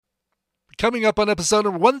Coming up on episode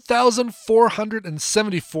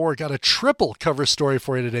 1474, got a triple cover story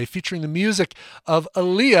for you today featuring the music of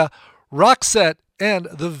Aaliyah, Roxette, and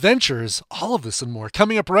The Ventures. All of this and more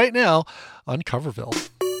coming up right now on Coverville.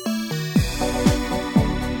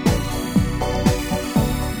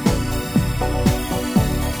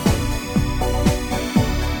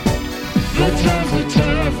 The times are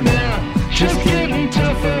tough now, just getting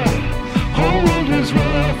tougher. Whole world is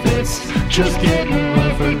rough, it's just getting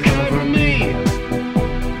rougher. Cover me,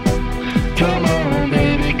 come on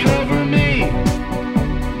baby, cover me.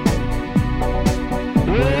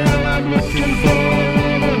 Well, I'm looking for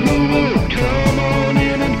a who will come on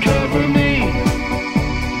in and cover me.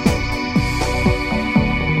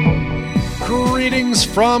 Greetings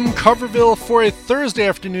from Coverville for a Thursday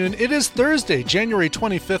afternoon. It is Thursday, January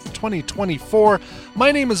 25th, 2024.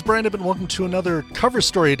 My name is Brandon, and welcome to another cover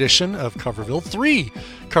story edition of Coverville. 3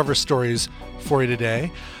 cover stories for you today.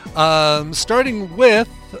 Starting with,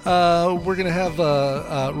 we're going to have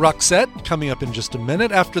Roxette coming up in just a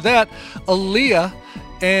minute. After that, Aaliyah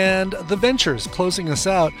and The Ventures closing us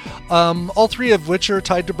out, all 3 of which are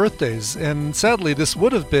tied to birthdays. And sadly, this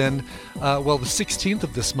would have been, the 16th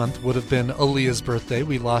of this month would have been Aaliyah's birthday.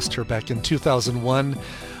 We lost her back in 2001,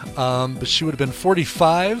 but she would have been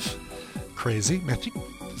 45. Crazy. I think,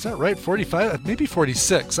 is that right? 45? Maybe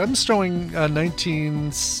 46. I'm showing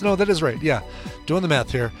 19. No, that is right. Yeah. Doing the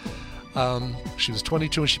math here. She was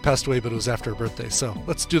 22 when she passed away, but it was after her birthday. So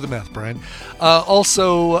let's do the math, Brian.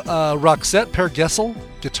 Also, Roxette, Per Gessel,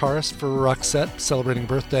 guitarist for Roxette, celebrating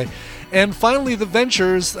birthday. And finally, The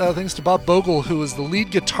Ventures, thanks to Bob Bogle, who is the lead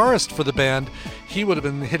guitarist for the band. He would have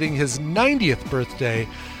been hitting his 90th birthday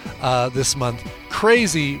this month.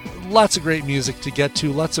 Crazy. Lots of great music to get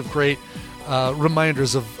to. Lots of great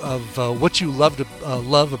reminders of what you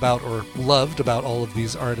love about all of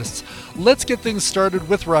these artists. Let's get things started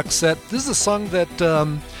with Roxette. This is a song that,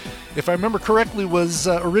 if I remember correctly, was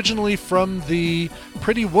originally from the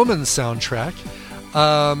Pretty Woman soundtrack,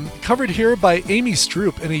 covered here by Amy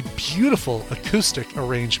Stroop in a beautiful acoustic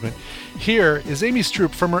arrangement. Here is Amy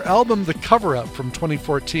Stroop from her album The Cover Up from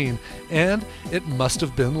 2014, and It Must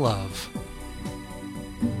Have Been Love.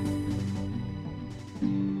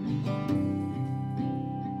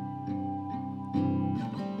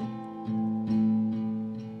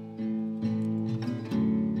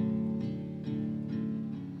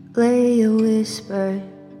 Lay a whisper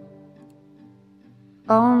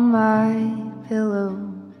on my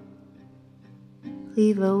pillow,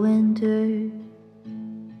 leave a winter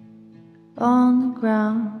on the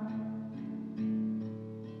ground.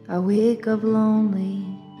 I wake up lonely,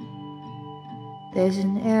 there's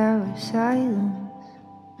an air of silence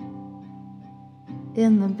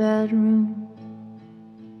in the bedroom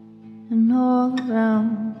and all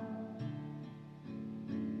around.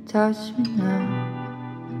 Touch me now.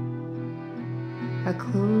 I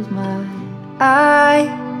close my eyes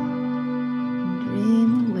and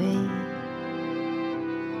dream away.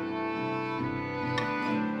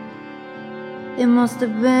 It must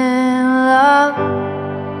have been love,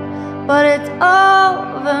 but it's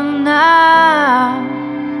over now.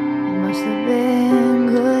 It must have been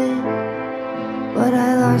good, but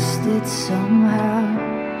I lost it somehow.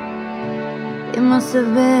 It must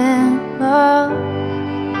have been love,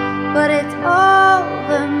 but it's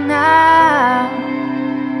over now.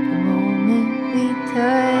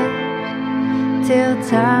 Touch till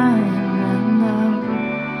time runs out.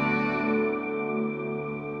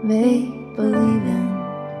 Make believing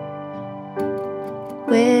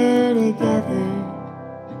we're together,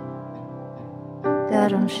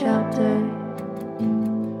 that I'm sheltered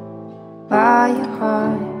by your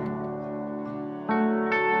heart,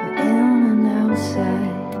 but in and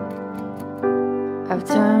outside I've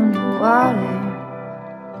turned the water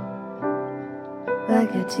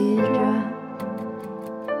like a teardrop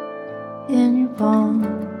in your palm,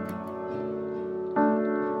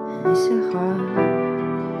 and it's a hard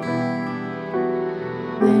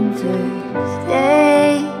winter's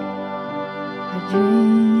day. I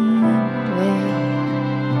dream away.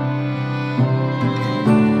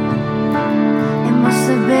 It must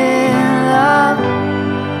have been love,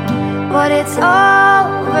 but it's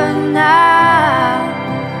over now.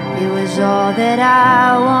 It was all that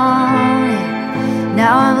I wanted,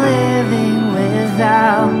 now I'm living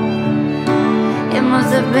without. It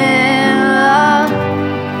must have been love,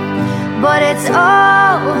 but it's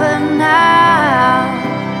over now.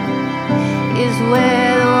 Is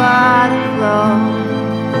where the water flows,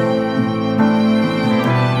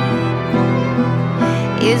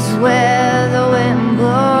 is where the wind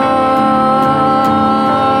blows.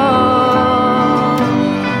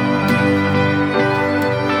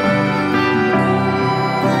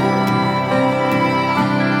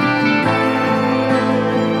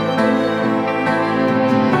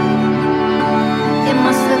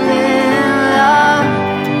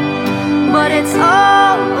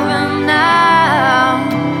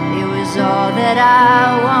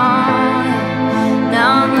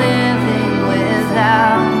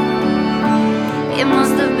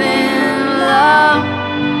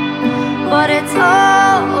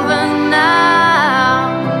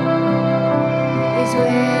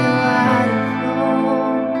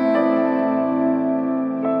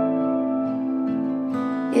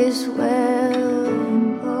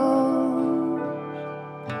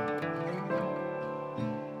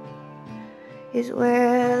 is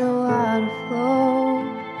where the water flows,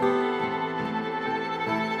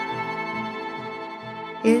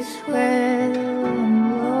 is where the wind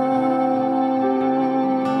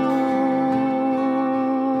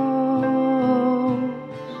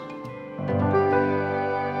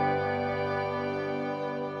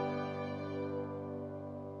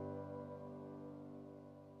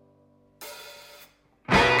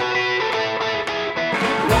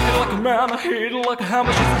Man, I hate it like a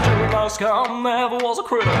hammer. She's a cherry nice cow, never was a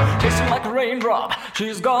critter. Tasting like a raindrop.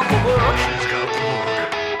 She's got the look. She's got the look.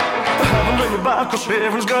 I haven't laid me back, cause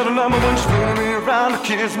everyone's got a number when she's spinning me around. The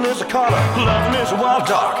kissing is a color, loving is a wild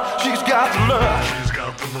dog. She's got the look. She's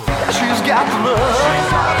got the look. She's got the look.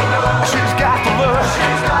 She's got the look.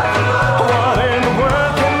 She's got the look. What in the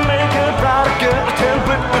world can make a brighter girl turn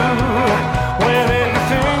blue? When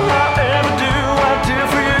everything I ever do, I do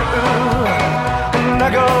for you. And I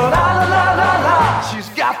go la la la la la. She's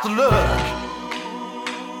got the look.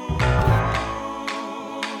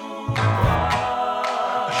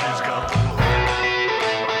 She's got the look.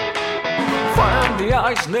 Find the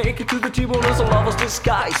eyes naked to the T-bone as a lover's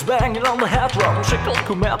disguise, banging on the head drum, shake like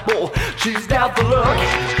a mad bull. She's got the look.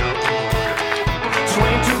 She's got the look.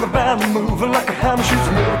 Swing to the band, moving like a hammer. She's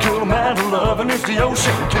a miracle man. Loving is the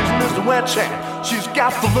ocean, kissing is the wet sand. She's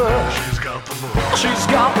got the look. She's got the look. She's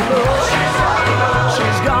got the look. She's got the look.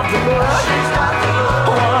 She's got the look. She's got the look.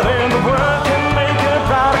 What in the world can make a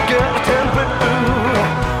brighter girl turn blue?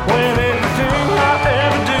 When everything I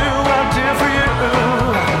ever do, I do for you.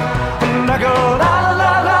 And I go la la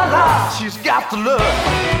la la la. She's got the look.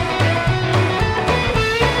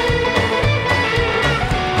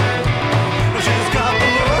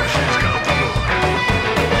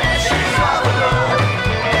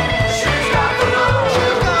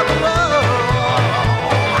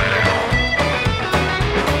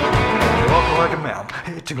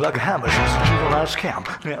 Hitting like a hammer, she's a juvenile scam.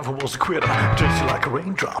 Never was a quitter, tasting like a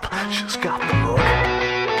raindrop. She's got the look.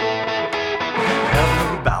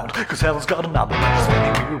 Heavenly bound, cause heaven's got a number. She's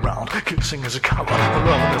spinning me around, kissing is a color,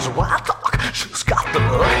 loving is a wild dog. She's got the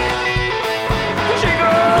look. She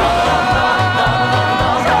got the look.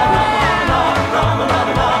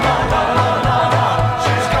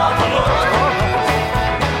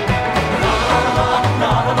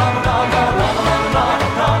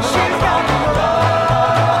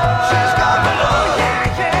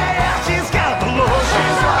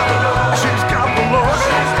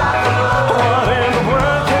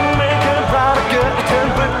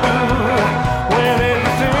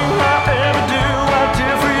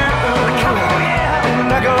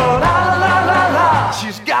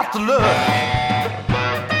 She's got the look. She's got the look.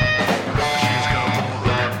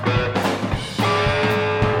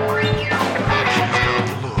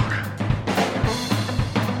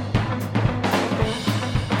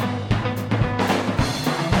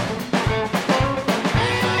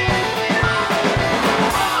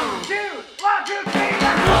 1, 2, 1, 2, 3.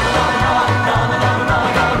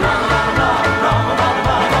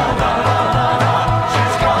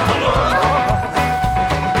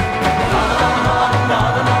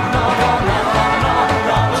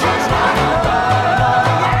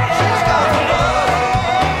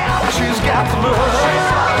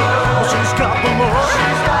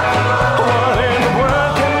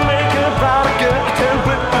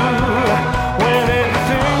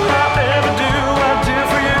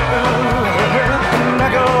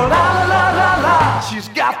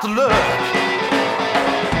 The look.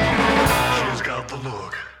 She's got the look.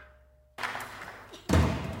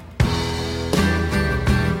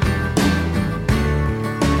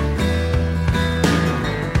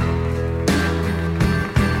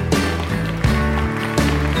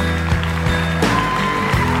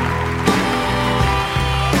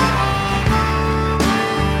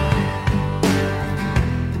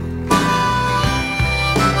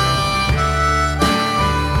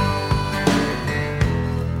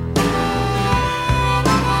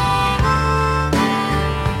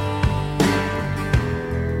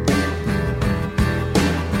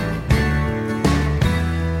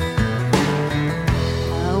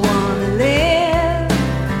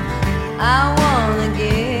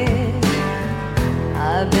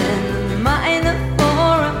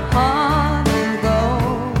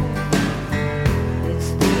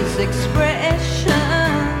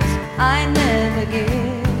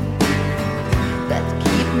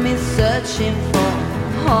 Searching for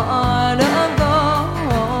a heart of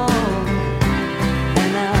gold,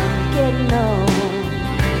 and I'm getting old.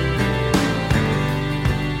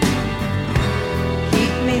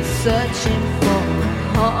 Keep me searching for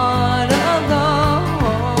a heart of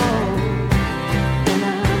gold, and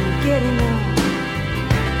I'm getting old.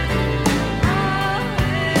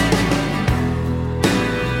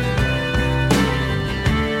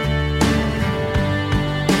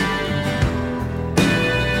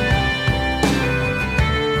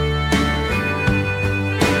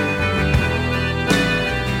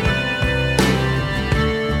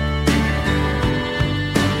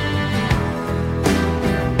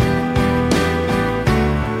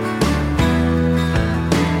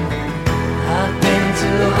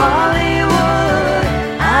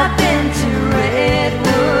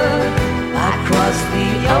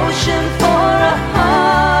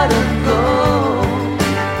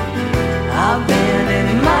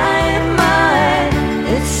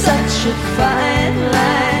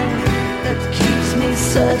 me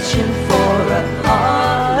searching for a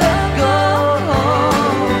heart of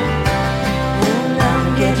gold. And I'm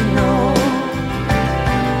getting old.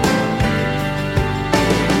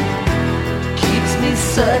 Keeps me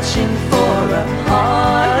searching for a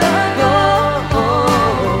heart of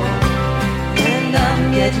gold. And I'm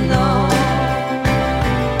getting old.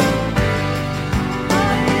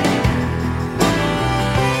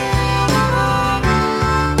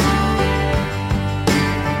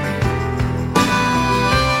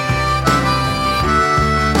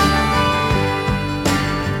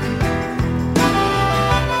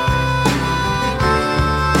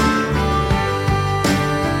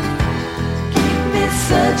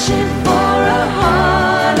 Searching for a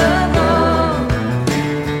heart of gold.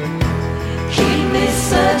 Keep me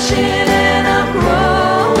searching and I'm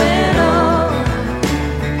growing old.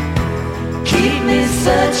 Keep me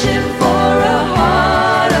searching for a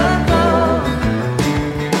heart of gold.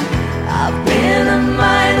 I've been a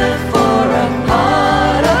miner for a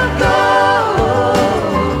heart of gold.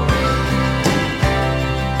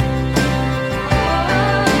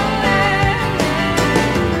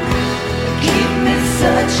 Keep me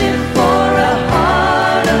searching for a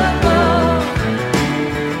heart of gold.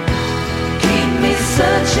 Keep me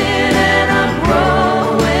searching and I'm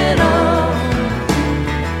growing old.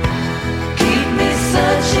 Keep me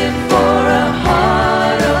searching for a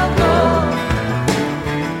heart of gold.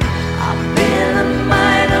 I've been a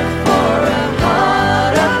miner for a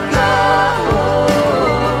heart of gold.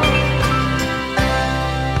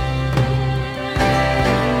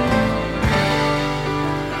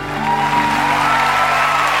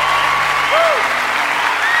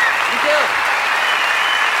 Thank you.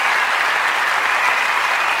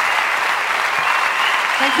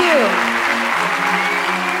 Thank you.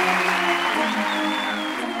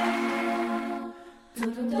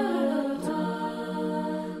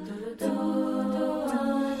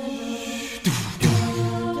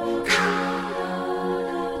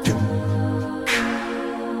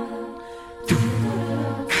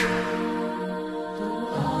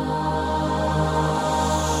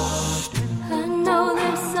 I know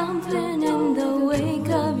there's something in the wake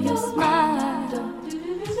of your smile.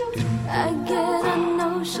 I get a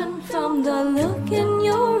notion from the look in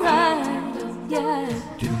your eyes. Yeah,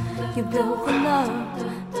 you built the love,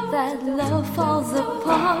 but that love falls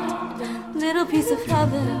apart. Little piece of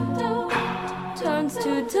heaven turns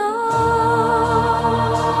to dark.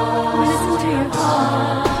 Listen to your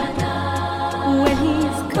heart when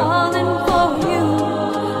he's calling for you.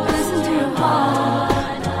 Listen to your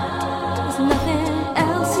heart. There's nothing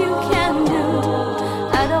else you can do.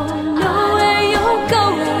 I don't know where you're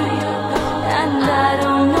going, and I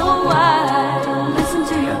don't know why. Listen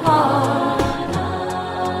to your heart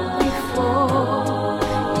before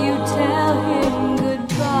you tell him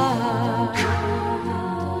goodbye.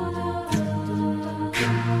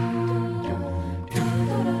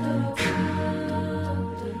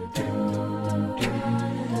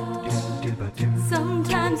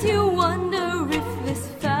 Sometimes you wonder if this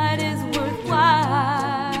fight is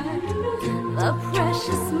worthwhile. The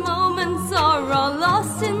precious moments are all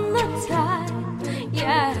lost in the tide.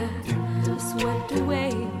 Yeah, swept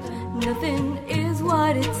away. Nothing is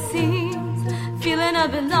what it seems. Feeling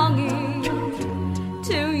of belonging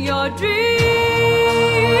to your dreams.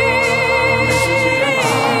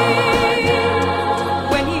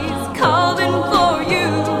 When he's calling for you,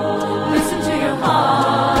 listen to your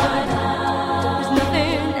heart. There's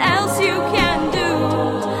nothing else you can do.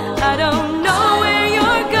 I don't know where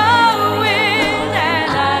you're going, and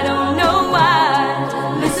I don't know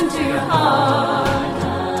why. Listen to your heart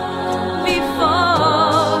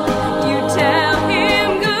before you tell him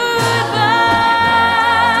goodbye.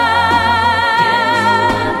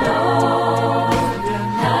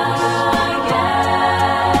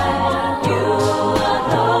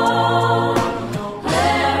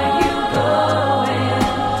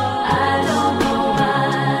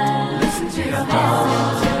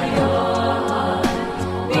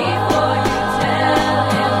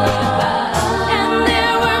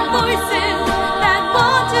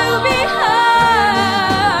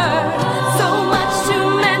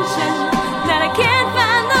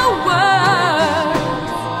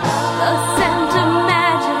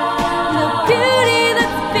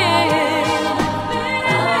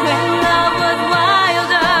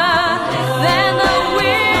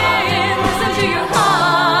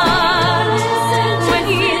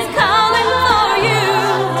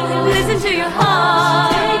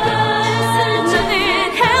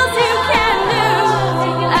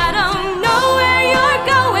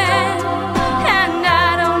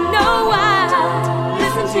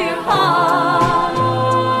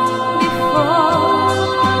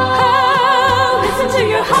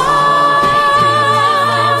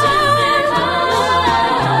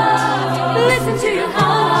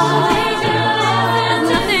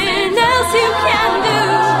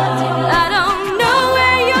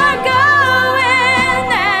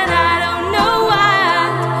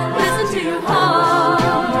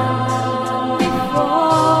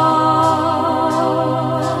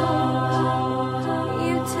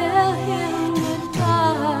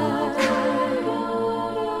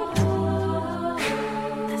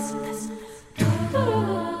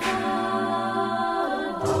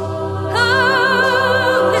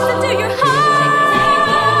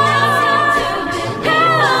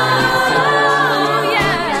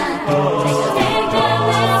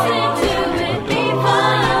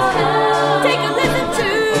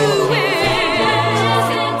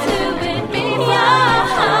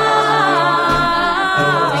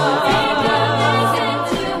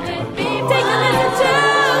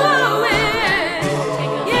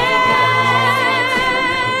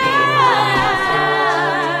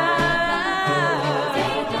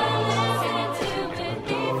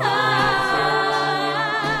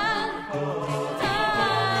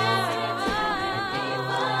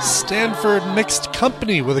 Stanford Mixed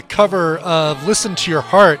Company with a cover of Listen to Your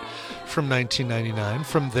Heart from 1999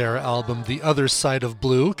 from their album The Other Side of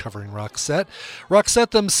Blue, covering Roxette.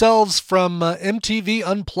 Roxette themselves from MTV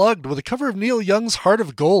Unplugged with a cover of Neil Young's Heart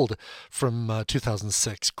of Gold from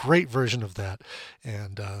 2006. Great version of that.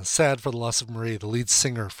 And sad for the loss of Marie, the lead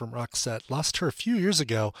singer from Roxette. Lost her a few years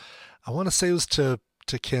ago. I want to say it was to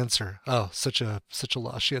cancer. Oh, such a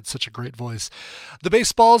loss. She had such a great voice. The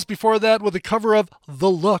Baseballs before that with a cover of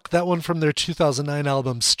The Look, that one from their 2009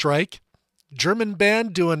 album Strike. German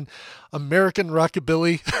band doing American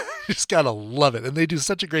rockabilly. You just gotta love it. And they do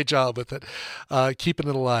such a great job with it, keeping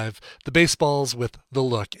it alive. The Baseballs with The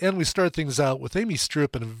Look. And we start things out with Amy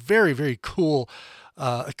Stroop in a very, very cool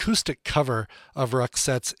acoustic cover of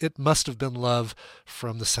Roxette's It Must Have Been Love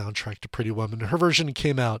from the soundtrack to Pretty Woman. Her version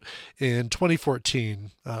came out in 2014,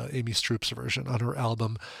 Amy Stroop's version on her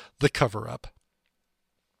album The Cover Up.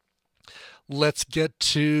 Let's get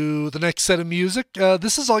to the next set of music.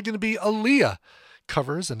 This is all going to be Aaliyah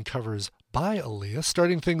covers and covers by Aaliyah,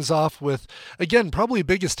 starting things off with, again, probably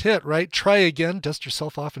biggest hit, right? Try Again, Dust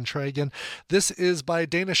Yourself Off and Try Again. This is by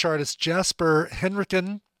Danish artist Jasper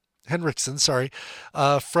Henriksen,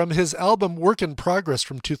 from his album Work in Progress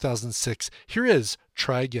from 2006. Here is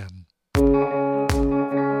Try Again.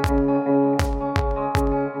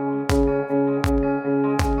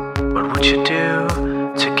 What would you do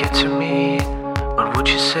to get to me? What would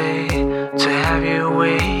you say to have your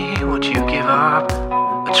way? Would you give up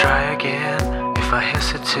or try again? If I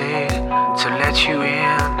hesitate to let you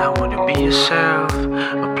in, now would you be yourself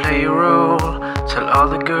or play a role? Tell all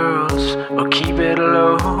the girls or keep it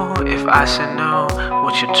low. If I say no,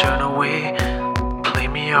 would you turn away? Play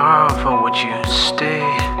me off or would you stay?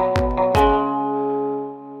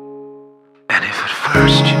 And if at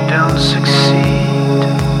first you don't succeed,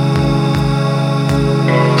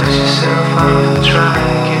 dust yourself off and try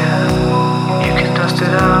again. You can dust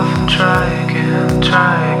it off and try again,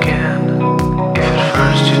 try again. If at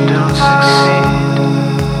first you don't succeed,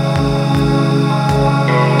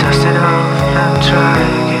 dust it off and try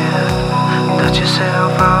again. Dust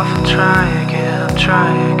yourself off and try again,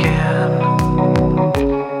 try again.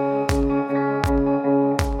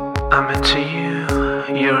 I'm into you,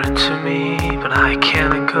 you're into me, but I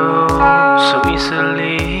can't let go so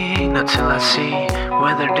easily. Not till I see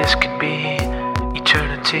whether this could be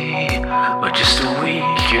eternity or just a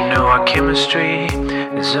week. You know our chemistry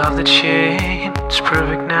is off the chain. It's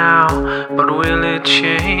perfect now, but will it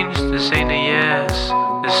change? This ain't a yes,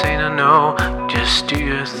 this ain't a no. Just do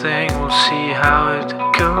your thing, we'll see how it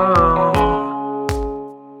goes.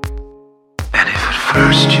 And if at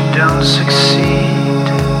first you don't succeed,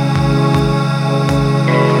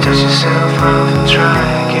 dust yourself off and try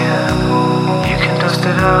again. You can dust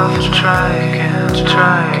it off and try again,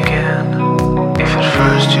 try again. If at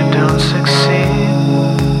first you don't succeed,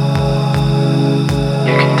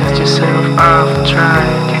 you can dust yourself off and try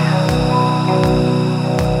again.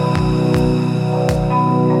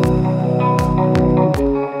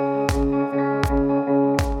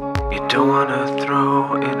 You don't wanna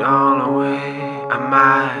throw it all away. I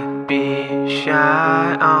might be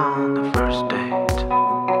shy on the first date.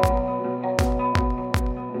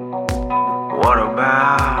 What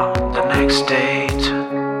about the next date?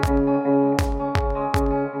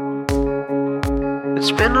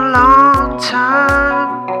 It's been a long time.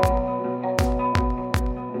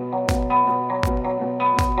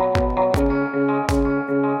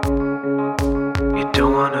 You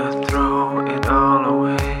don't wanna throw it all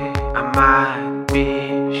away. I might be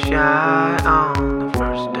shy on the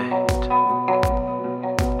first date.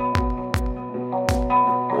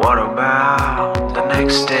 What about the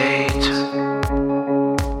next date?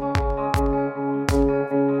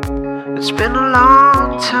 It's been a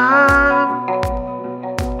long time.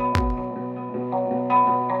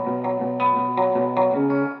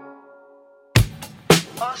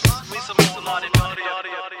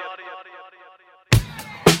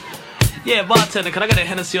 Yeah, bartender, can I get a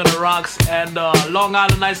Hennessy on the rocks and Long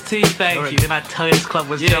Island iced tea? Thank you. Didn't I tell you this club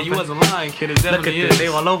was jumping? You wasn't lying, kid. It definitely Look at this, they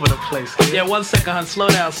all over the place, kid. Yeah, 1 second, hun. Slow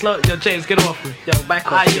down. Yo, James, get off me. Yo, back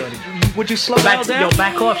off, shorty. Would you slow down? Yo,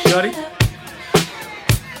 back off, shorty.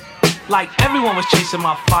 Like everyone was chasing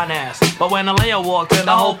my fine ass, but when Aaliyah walked in,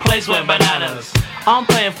 the whole place went bananas. I'm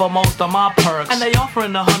paying for most of my perks, and they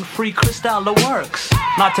offering the hun free Cristal the works.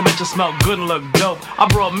 Not to mention smell good and look dope. I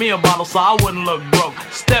brought me a bottle so I wouldn't look broke.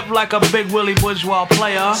 Step like a big Willie bourgeois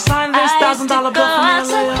player. Sign this $1,000 bill for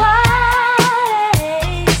me, Aaliyah.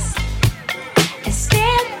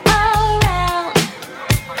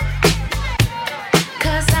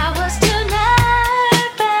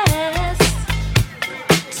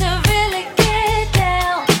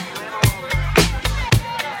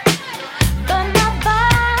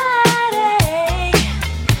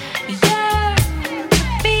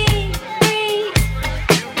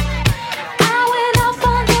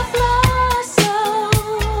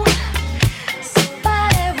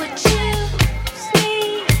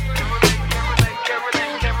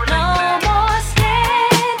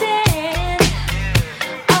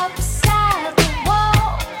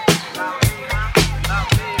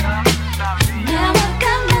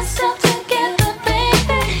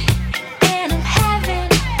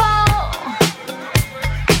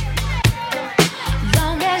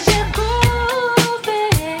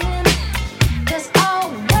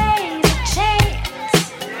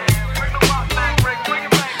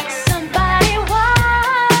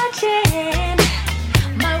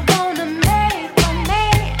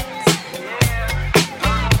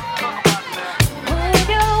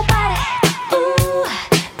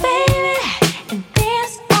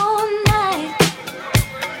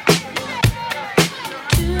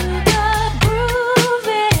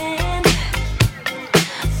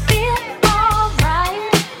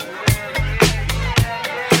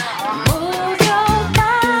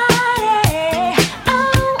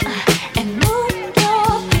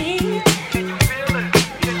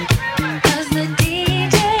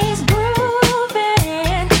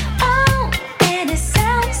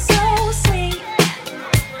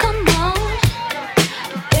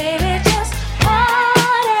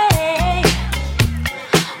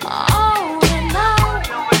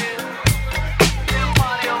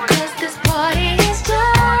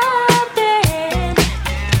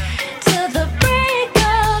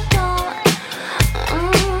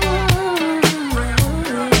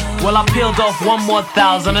 Well, I peeled off one more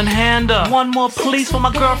 1,000 and hand her one more police for my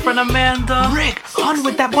girlfriend Amanda. Rick, hun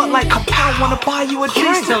with that butt like kapow, wanna buy you a drink.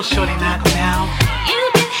 Please tell Shorty that now.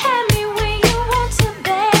 You can have me when you want to,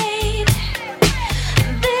 babe.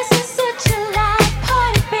 This is such a loud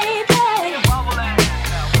party, baby.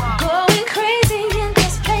 Going crazy in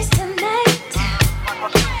this place tonight,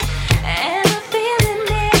 and the feeling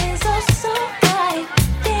is oh so right,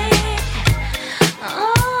 yeah.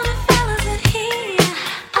 All the fellas in here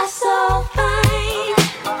are so fine.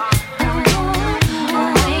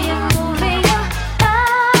 When you're moving your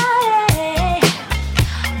body,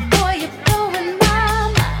 boy, you're blowing my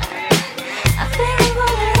mind. I think I'm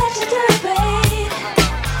gonna let you do it, babe.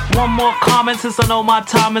 One more comment since I know my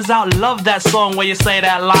time is out. Love that song where you say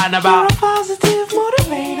that line about you're a positive,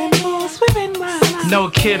 motivating force within my life. No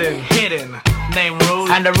kidding, hidden. Name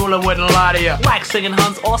ruler, and the ruler wouldn't lie to ya. Like singing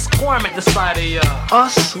huns or squirm at the side of ya.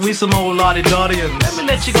 Us, we some old lottie dardians. Let me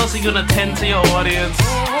let you go so you can attend to your audience.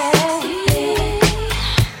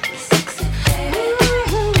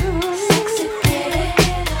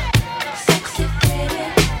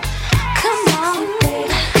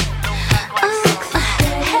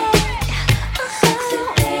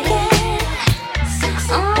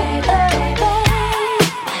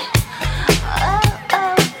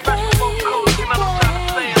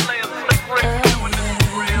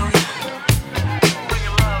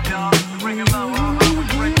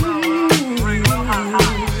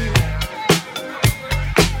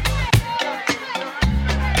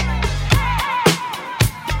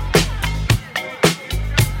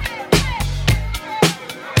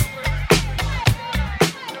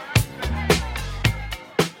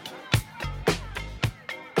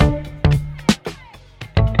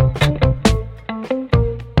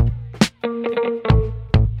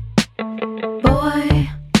 Boy,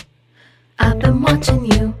 I've been watching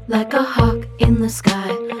you like a hawk in the sky,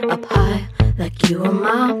 up high, like you are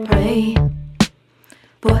my prey.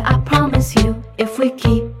 Boy, I promise you, if we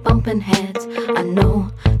keep bumping heads, I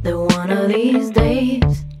know that one of these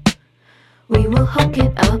days we will hook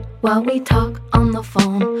it up while we talk on the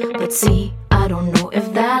phone. But see, I don't know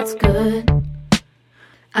if that's good.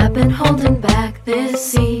 I've been holding back this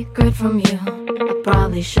secret from you. I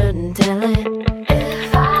probably shouldn't tell it.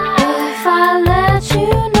 If I let you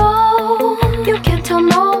know, you can't tell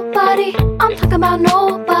nobody. I'm talking about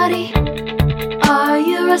nobody. Are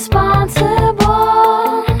you responsible?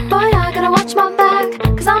 Boy, I gotta watch my back,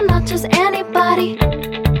 cause I'm not just anybody.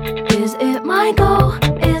 Is it my goal?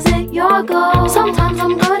 Is it your goal? Sometimes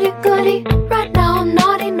I'm goody goody, right now I'm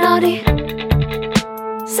naughty naughty.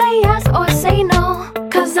 Say yes or say no,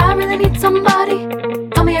 cause I really need somebody.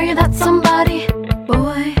 Tell me, are you that somebody?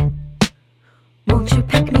 Boy, won't you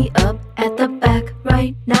pick me up at the back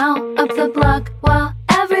right now of the block while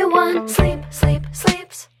everyone sleeps?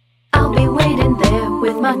 I'll be waiting there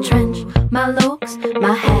with my trench, my lokes,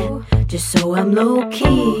 my hat, just so I'm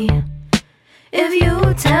low-key. If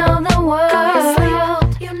you tell the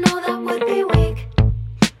world, you know that would be weak.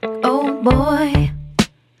 Oh boy,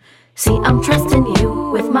 see, I'm trusting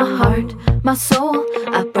you with my heart, my soul.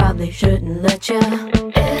 I probably shouldn't let you.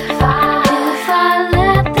 If I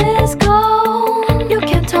let this go, you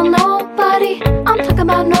can't tell nobody. I'm talking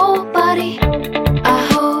about nobody. I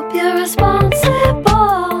hope you're responsible.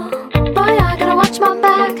 Boy, I gotta watch my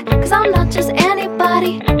back, cause I'm not just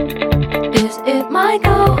anybody. Is it my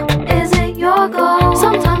goal? Is it your goal?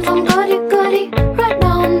 Sometimes I'm goody goody, right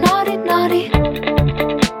now I'm naughty naughty.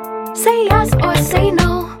 Say yes or say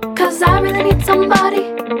no, cause I really need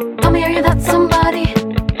somebody. Tell me, are you that somebody?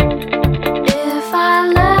 If I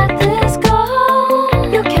let this go,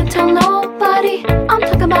 you can't tell nobody. I'm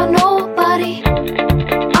talking about nobody.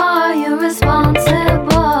 Are you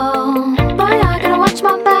responsible? Boy, I gotta watch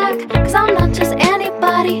my back, cause I'm not just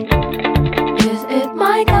anybody. Is it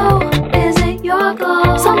my goal? Is it your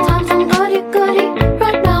goal? Sometimes I'm goody goody,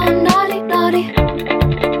 right now I'm naughty naughty.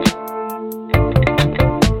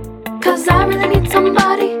 Cause I really need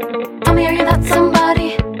somebody. Tell me, are you that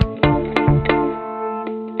somebody?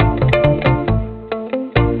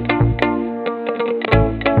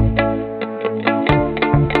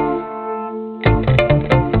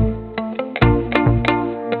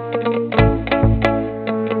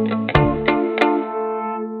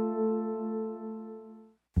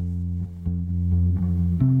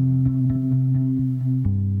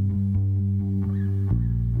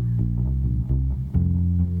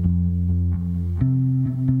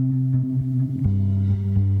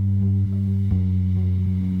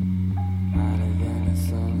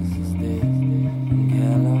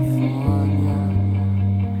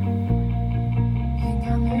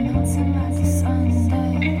 Like a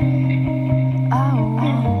Sunday, I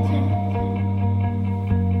want you.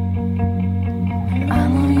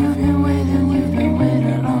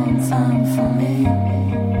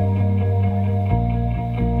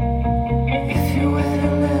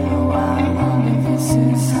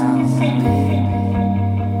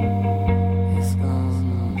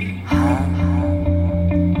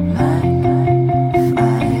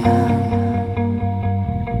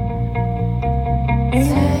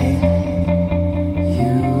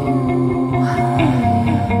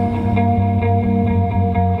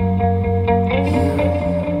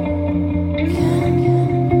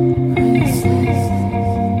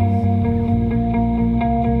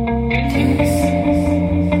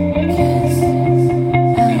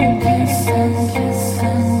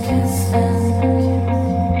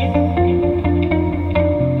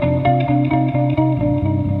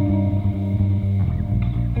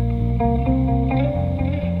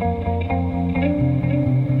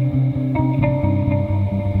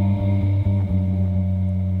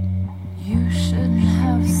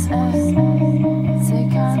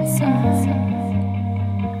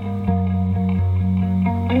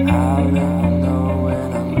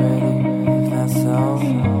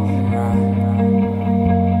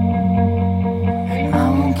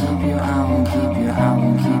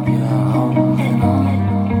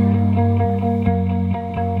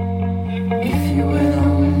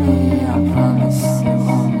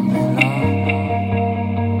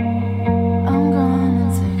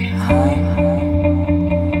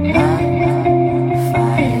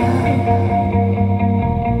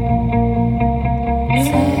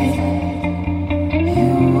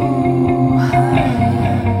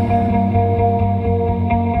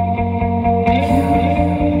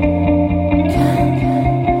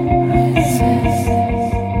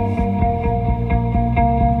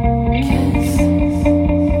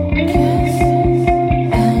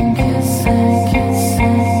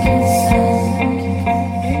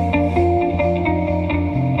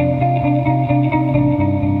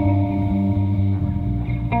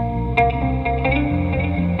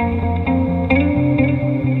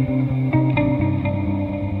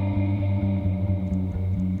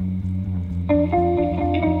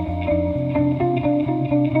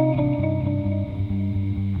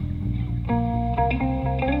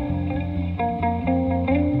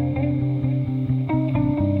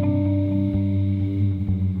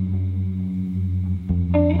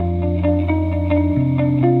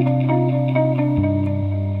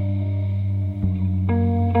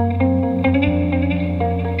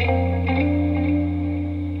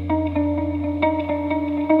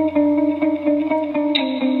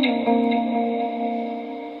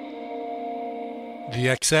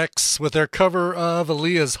 XX with their cover of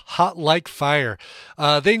Aaliyah's Hot Like Fire.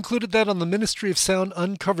 They included that on the Ministry of Sound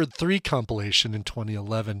Uncovered 3 compilation in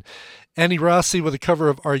 2011. Annie Rossi with a cover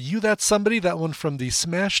of Are You That Somebody? That one from the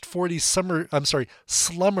Smashed 40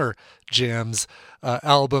 Slummer Jams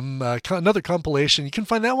album, another compilation. You can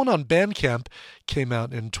find that one on Bandcamp, came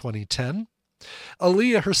out in 2010.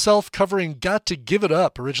 Aaliyah herself covering Got to Give It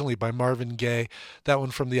Up, originally by Marvin Gaye. That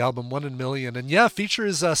one from the album 1 in Million. And yeah,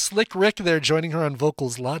 features Slick Rick there joining her on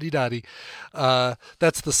vocals, Lottie Dottie.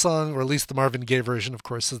 That's the song, or at least the Marvin Gaye version, of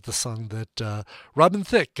course, is the song that Robin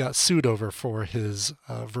Thicke got sued over for his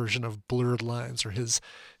version of Blurred Lines, or his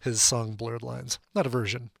song Blurred Lines. Not a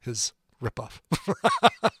version, his ripoff.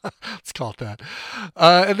 Let's call it that.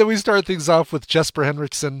 And then we start things off with Jesper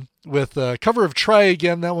Henriksen with a cover of Try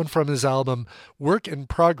Again, that one from his album Work in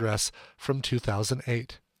Progress from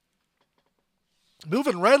 2008.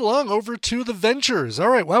 Moving right along over to the Ventures. All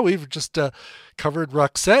right, well, we've just covered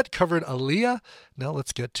Roxette, covered Aaliyah. Now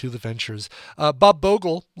let's get to the Ventures. Bob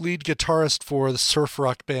Bogle, lead guitarist for the surf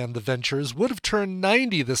rock band The Ventures, would have turned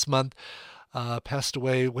 90 this month. Passed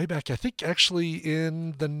away way back, I think actually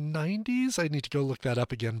in the 90s. I need to go look that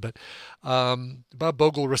up again. But Bob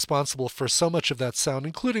Bogle responsible for so much of that sound,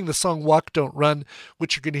 including the song Walk Don't Run,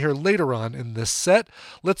 which you're going to hear later on in this set.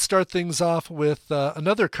 Let's start things off with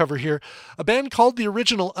another cover here. A band called The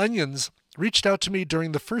Original Onions reached out to me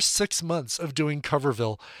during the first 6 months of doing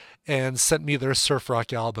Coverville and sent me their surf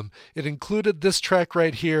rock album. It included this track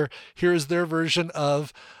right here. Here is their version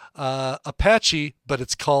of Apache, but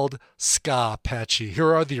it's called Ska Apache.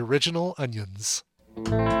 Here are The Original Onions.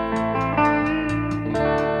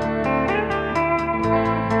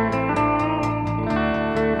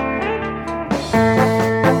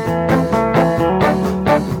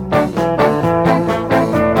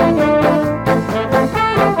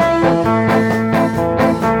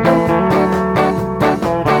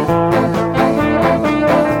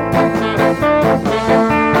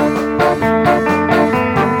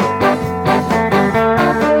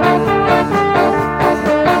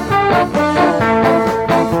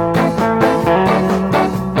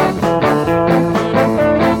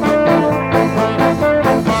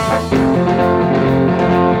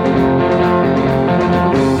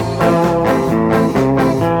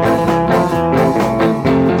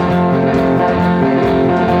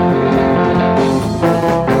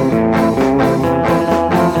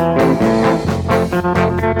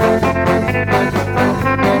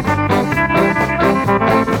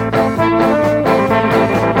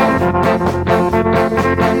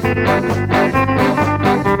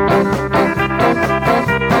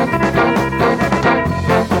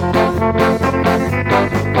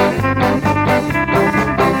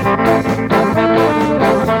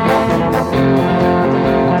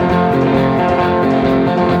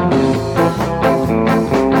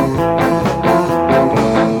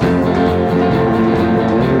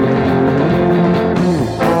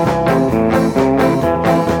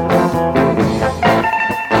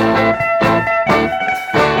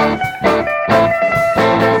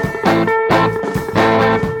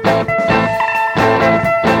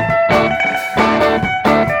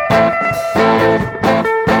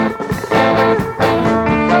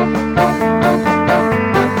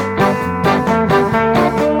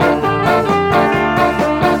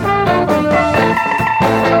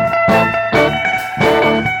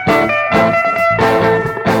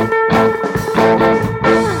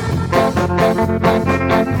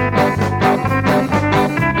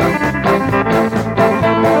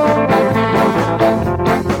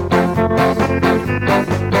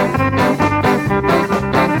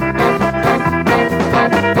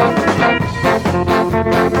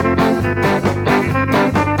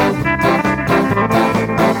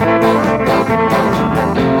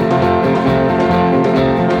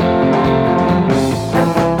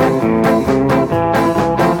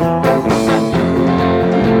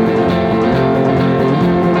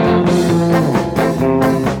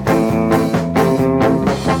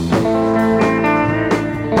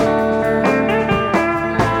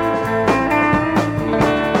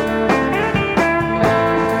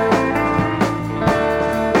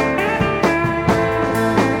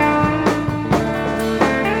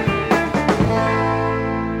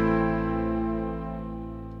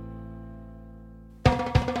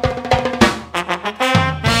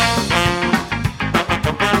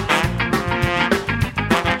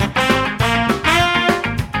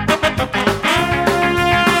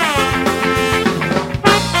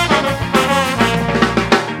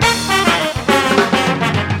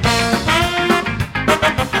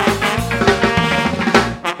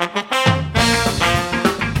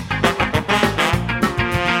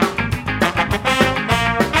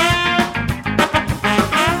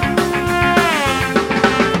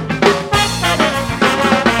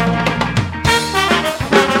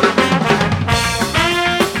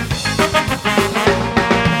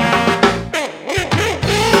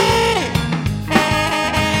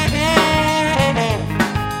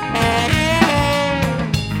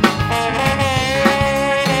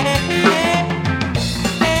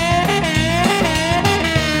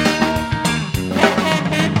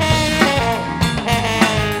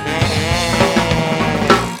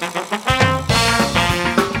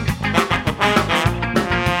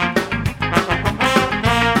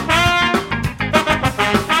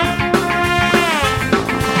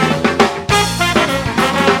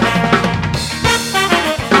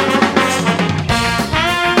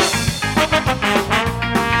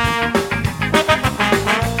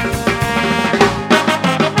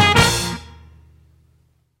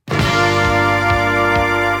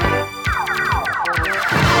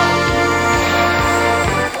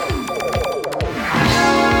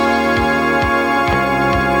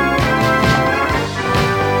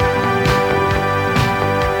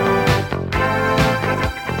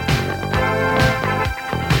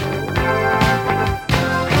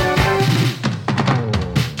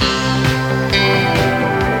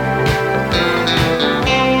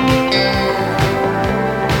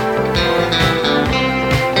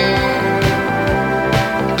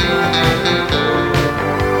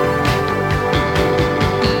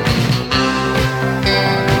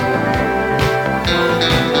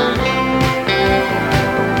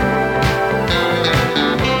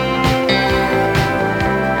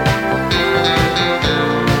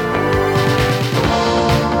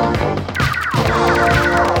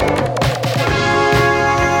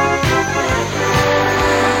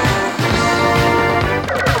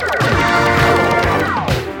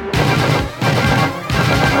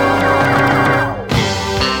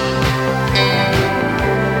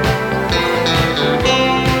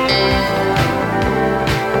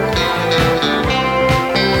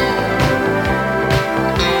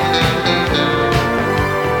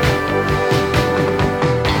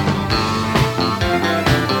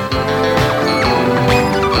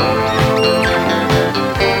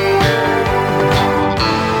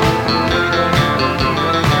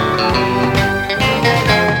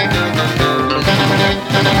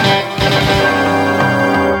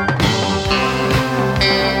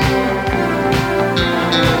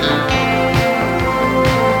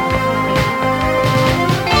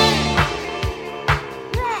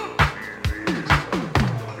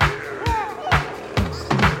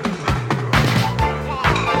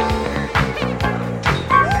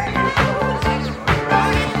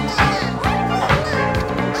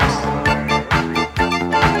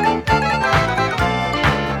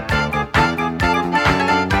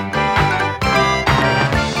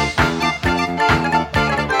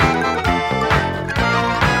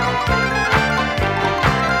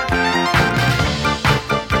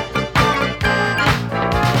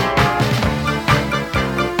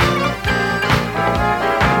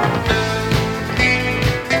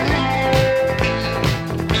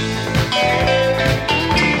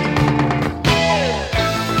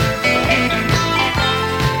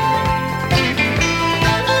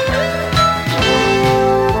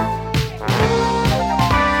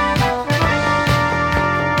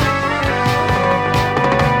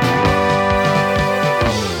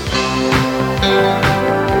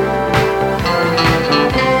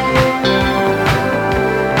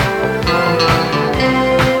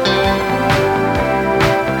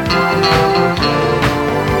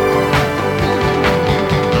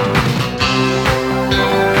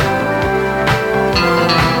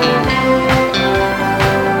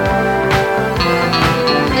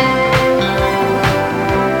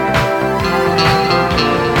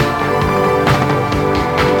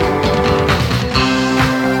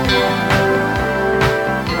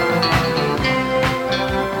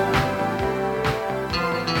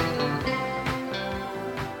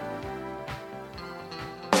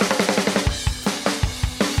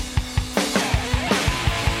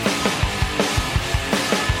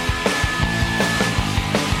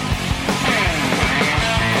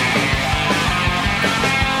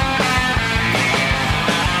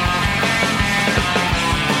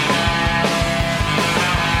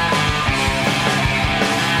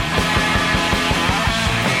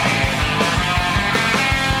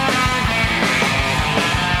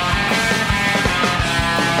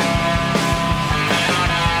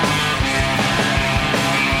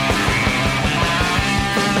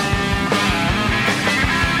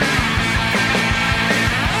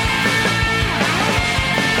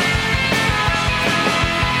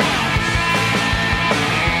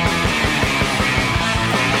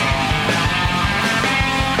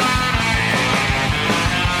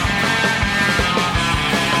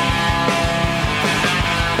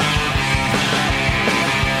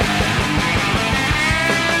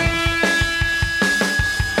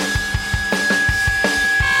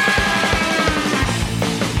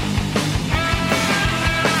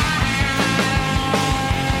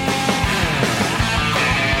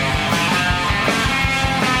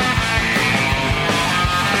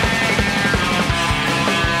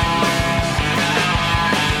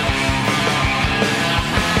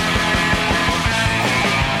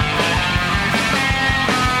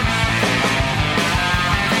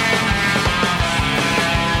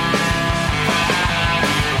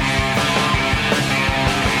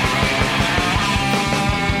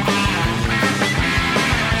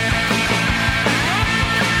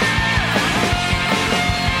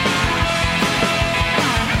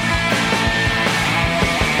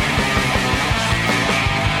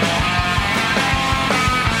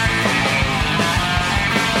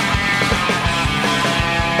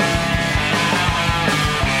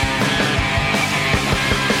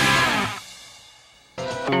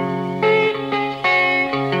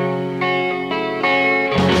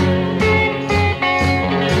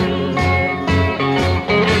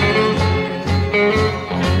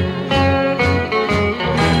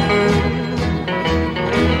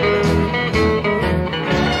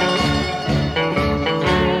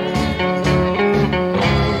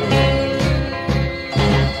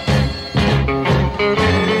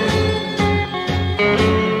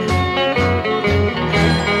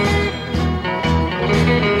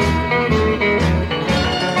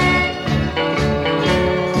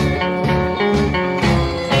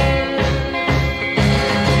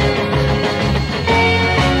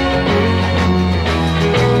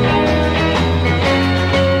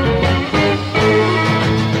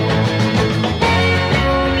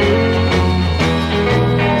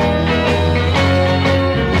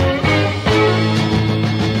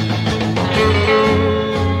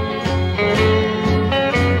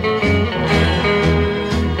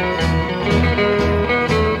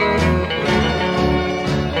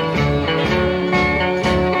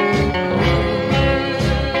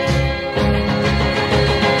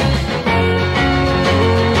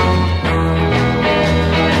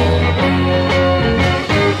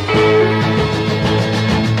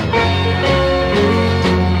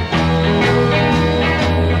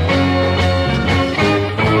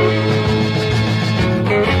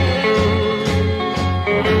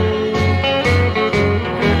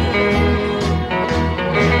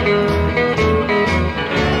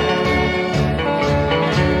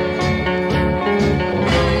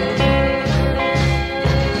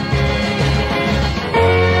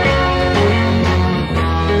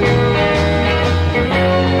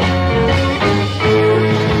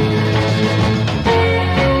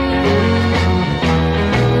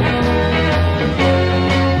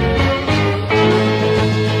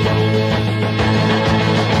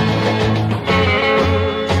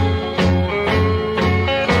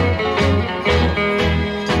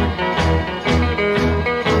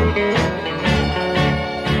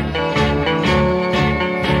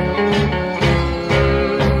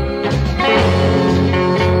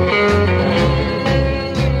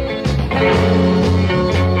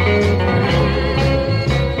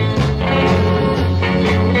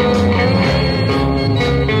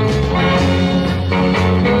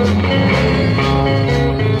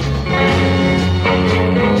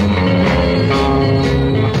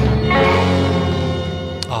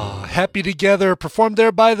 Happy Together, performed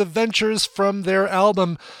there by The Ventures from their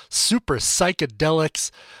album Super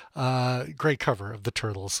Psychedelics. Great cover of the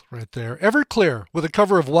Turtles right there. Everclear with a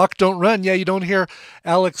cover of Walk Don't Run. Yeah, you don't hear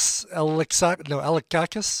Alexakis.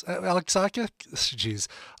 Jeez,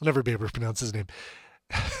 I'll never be able to pronounce his name.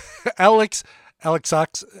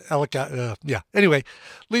 Anyway,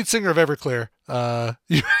 lead singer of Everclear.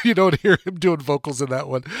 You don't hear him doing vocals in that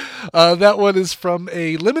one. That one is from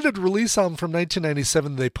a limited release album from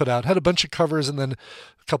 1997 they put out. Had a bunch of covers and then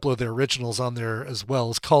a couple of their originals on there as well.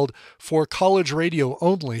 It's called For College Radio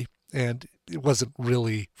Only, and it wasn't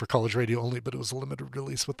really for college radio only, but it was a limited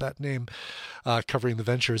release with that name, covering The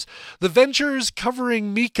Ventures. The Ventures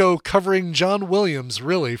covering Miko, covering John Williams,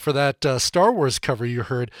 really, for that Star Wars cover you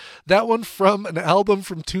heard. That one from an album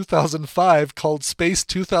from 2005 called Space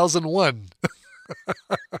 2001.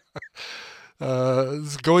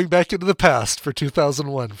 Going back into the past for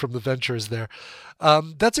 2001 from The Ventures there.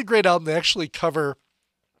 That's a great album. They actually cover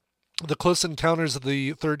the Close Encounters of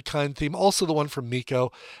the Third Kind theme, also the one from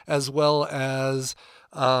Miko, as well as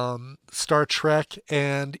Star Trek,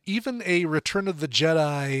 and even a Return of the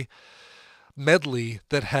Jedi medley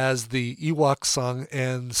that has the Ewok song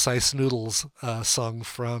and Sice Noodles song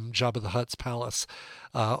from Jabba the Hutt's palace,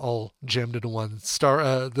 all jammed into one.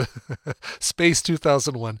 The Space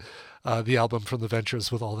 2001. The album from The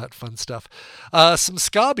Ventures with all that fun stuff. Some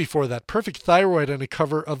ska before that. Perfect Thyroid and a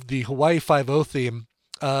cover of the Hawaii Five-0 theme.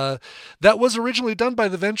 That was originally done by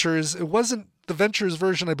The Ventures. It wasn't The Ventures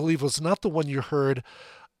version, I believe, was not the one you heard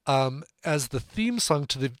as the theme song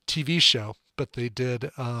to the TV show, but they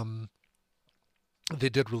did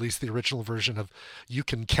release the original version of You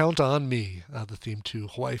Can Count on Me, the theme to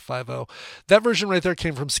Hawaii Five-0. That version right there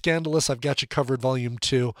came from Scandalous. I've Got You Covered Volume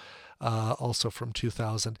 2. Also from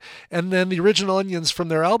 2000. And then the Original Onions from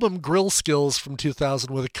their album Grill Skills from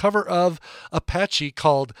 2000 with a cover of Apache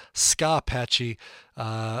called Ska Apache,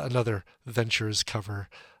 another Ventures cover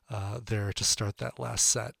there to start that last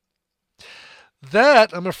set.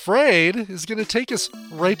 That, I'm afraid, is going to take us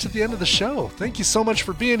right to the end of the show. Thank you so much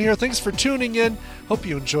for being here. Thanks for tuning in. Hope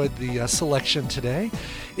you enjoyed the selection today.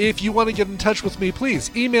 If you want to get in touch with me, please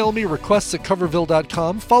email me,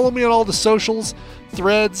 requests@coverville.com. Follow me on all the socials,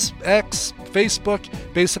 Threads, X, Facebook.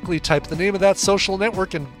 Basically, type the name of that social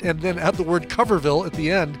network and then add the word Coverville at the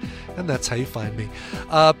end, and that's how you find me.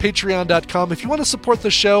 Patreon.com. If you want to support the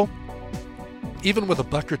show, even with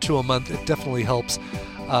 $1 or $2 a month, it definitely helps.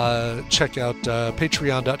 Check out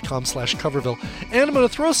patreon.com/Coverville. And I'm going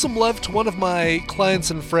to throw some love to one of my clients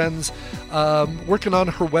and friends working on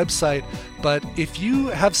her website. But if you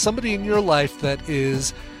have somebody in your life that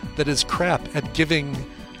is crap at giving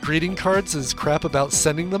greeting cards, is crap about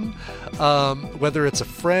sending them, whether it's a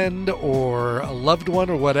friend or a loved one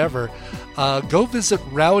or whatever, go visit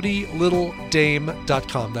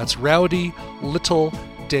rowdylittledame.com. That's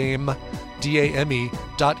rowdylittledame.com.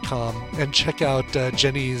 DAME.com, and check out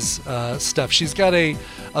Jenny's stuff. She's got a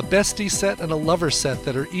bestie set and a lover set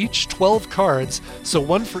that are each 12 cards, so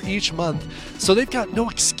one for each month. So they've got no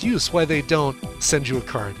excuse why they don't send you a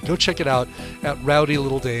card. Go check it out at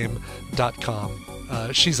rowdylittledame.com.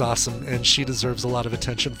 She's awesome, and she deserves a lot of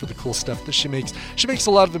attention for the cool stuff that she makes. She makes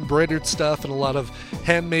a lot of embroidered stuff and a lot of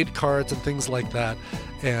handmade cards and things like that,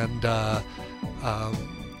 and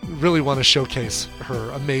really want to showcase her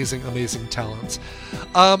amazing talents.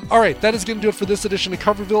 All right, that is going to do it for this edition of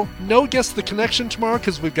Coverville. No Guess the Connection tomorrow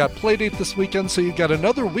because we've got Playdate this weekend, so you've got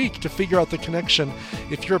another week to figure out the connection.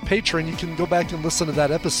 If you're a patron, you can go back and listen to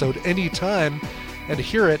that episode anytime and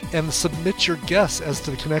hear it and submit your guess as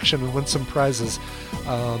to the connection and win some prizes.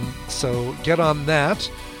 So get on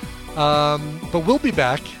that. But we'll be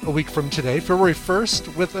back a week from today, February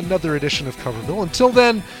 1st, with another edition of Coverville. Until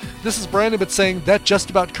then, this is Brian Ibbott saying that just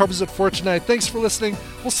about covers it for tonight. Thanks for listening.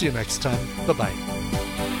 We'll see you next time. Bye-bye.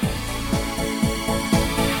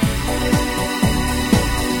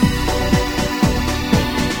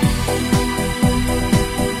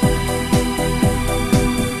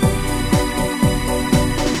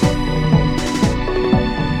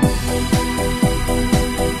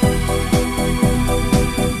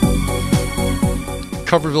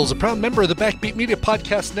 Coverville is a proud member of the Backbeat Media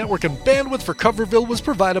Podcast Network, and bandwidth for Coverville was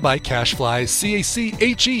provided by Cashfly,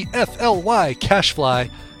 CACHEFLY,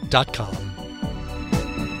 Cashfly.com.